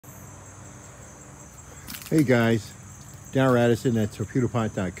Hey guys, Darrell Addison at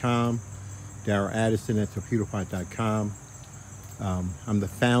torpedopot.com. Darrell Addison at torpedopot.com. I'm the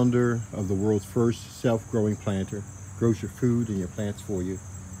founder of the world's first self-growing planter. Grows your food and your plants for you.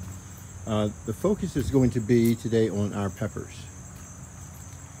 The focus is going to be today on our peppers.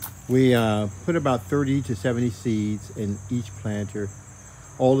 We put about 30 to 70 seeds in each planter.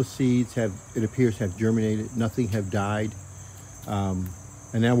 All the seeds have, it appears, have germinated. Nothing have died.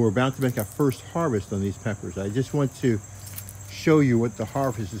 And now we're about to make our first harvest on these peppers. I just want to show you what the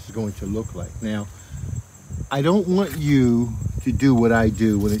harvest is going to look like. Now, I don't want you to do what I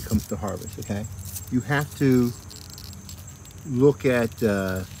do when it comes to harvest, okay? You have to look at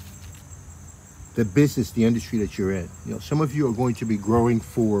the business, the industry that you're in. You know, some of you are going to be growing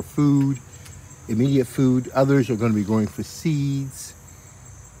for food, immediate food. Others are going to be growing for seeds,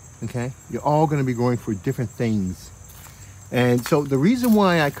 okay? You're all going to be growing for different things. And so the reason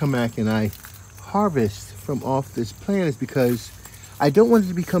why I come back and I harvest from off this plant is because I don't want it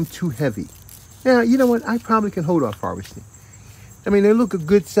to become too heavy. Now, you know what? I probably can hold off harvesting. I mean, they look a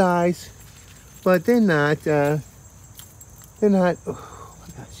good size, but they're not, oh my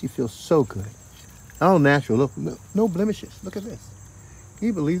gosh, she feels so good. All natural, look, no blemishes. Look at this. Can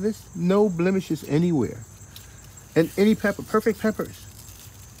you believe this? No blemishes anywhere. And any pepper, perfect peppers.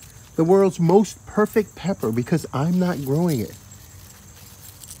 The world's most perfect pepper because I'm not growing it.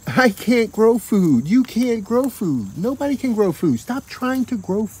 I can't grow food. You can't grow food. Nobody can grow food. Stop trying to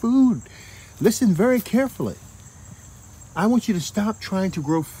grow food. Listen very carefully. I want you to stop trying to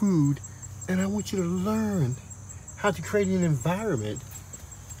grow food, and I want you to learn how to create an environment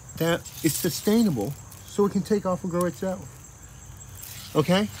that is sustainable so it can take off and grow itself.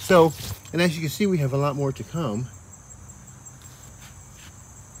 Okay? So, and as you can see, we have a lot more to come.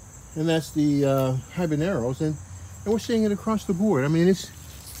 And that's the habaneros, and we're seeing it across the board. I mean, it's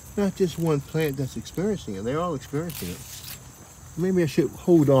not just one plant that's experiencing it. They're all experiencing it. Maybe I should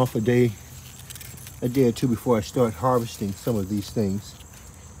hold off a day or two before I start harvesting some of these things.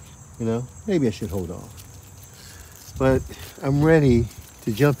 You know, maybe I should hold off. But I'm ready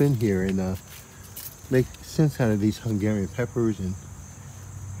to jump in here and make sense out of these Hungarian peppers and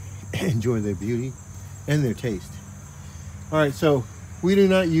enjoy their beauty and their taste. All right, so we do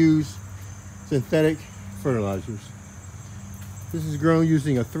not use synthetic fertilizers. This is grown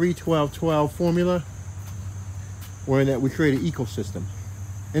using a 3-12-12 formula, wherein that we create an ecosystem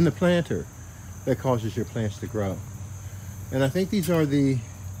in the planter that causes your plants to grow. And I think these are the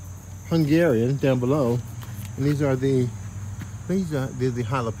Hungarian down below, and these are the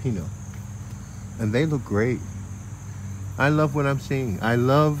jalapeno, and they look great. I love what I'm seeing. I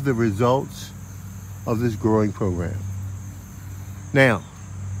love the results of this growing program. Now,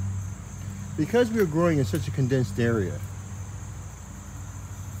 because we are growing in such a condensed area,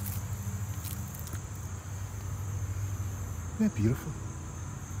 isn't that beautiful?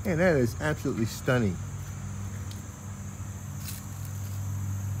 Man, that is absolutely stunning.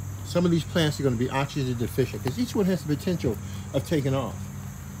 Some of these plants are going to be oxygen deficient because each one has the potential of taking off.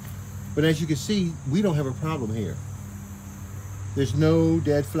 But as you can see, we don't have a problem here. There's no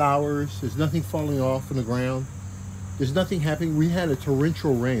dead flowers. There's nothing falling off on the ground. There's nothing happening. We had a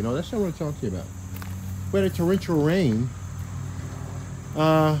torrential rain. Oh, that's not what I'm talking about. We had a torrential rain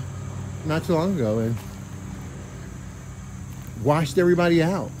not too long ago and washed everybody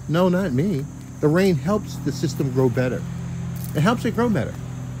out. No, not me. The rain helps the system grow better. It helps it grow better.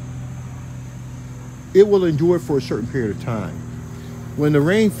 It will endure for a certain period of time. When the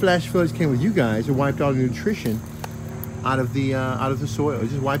rain flash floods came with you guys, it wiped all the nutrition out of the soil. It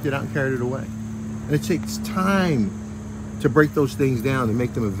just wiped it out and carried it away. And it takes time to break those things down and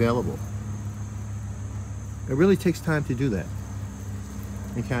make them available. It really takes time to do that.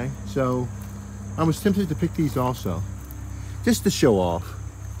 Okay, so I was tempted to pick these also, just to show off.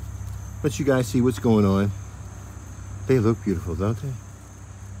 Let you guys see what's going on. They look beautiful, don't they?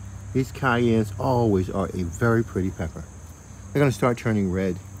 These cayennes always are a very pretty pepper. They're gonna start turning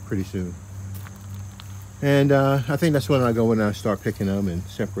red pretty soon. And I think that's when I go when I start picking them and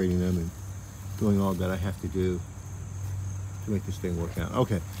separating them and doing all that I have to do to make this thing work out.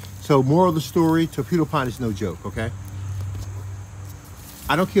 Okay, so moral of the story, torpedo pot is no joke, okay?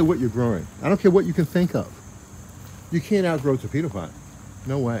 I don't care what you're growing. I don't care what you can think of. You can't outgrow torpedo pot.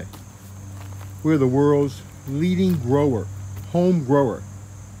 No way. We're the world's leading grower, home grower,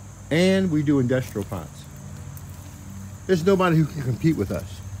 and we do industrial pots. There's nobody who can compete with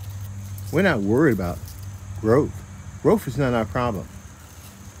us. We're not worried about growth. Growth is not our problem.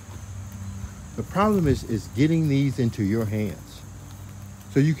 The problem is getting these into your hands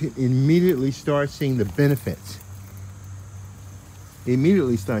so you can immediately start seeing the benefits.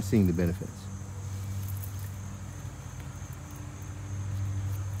 Immediately start seeing the benefits.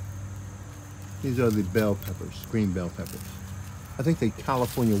 These are the bell peppers, green bell peppers. I think they're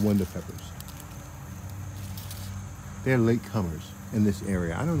California wonder peppers. They're latecomers in this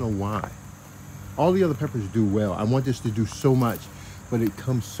area. I don't know why. All the other peppers do well. I want this to do so much, but it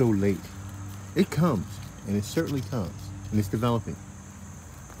comes so late. It comes, and it certainly comes, and it's developing.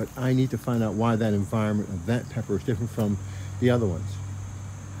 But I need to find out why that environment of that pepper is different from the other ones.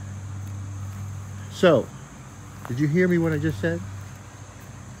 So, did you hear me what I just said?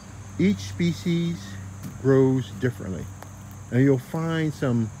 Each species grows differently, and you'll find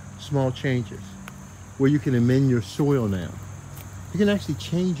some small changes where you can amend your soil now. You can actually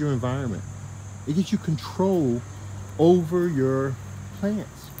change your environment. It gives you control over your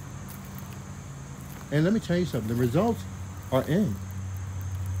plants. And let me tell you something, the results are in.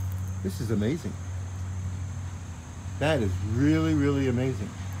 This is amazing. That is really, really amazing.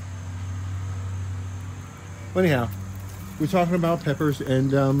 But anyhow, we're talking about peppers,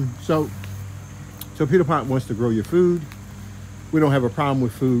 and so Peter Pot wants to grow your food. We don't have a problem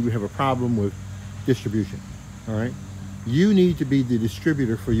with food, we have a problem with distribution, all right? You need to be the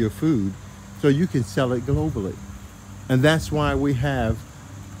distributor for your food so you can sell it globally. And that's why we have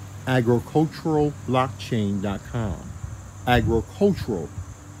agriculturalblockchain.com.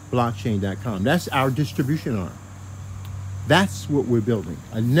 Agriculturalblockchain.com. That's our distribution arm. That's what we're building,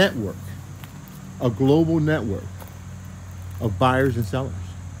 a network, a global network of buyers and sellers.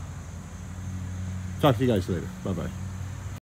 Talk to you guys later. Bye-bye.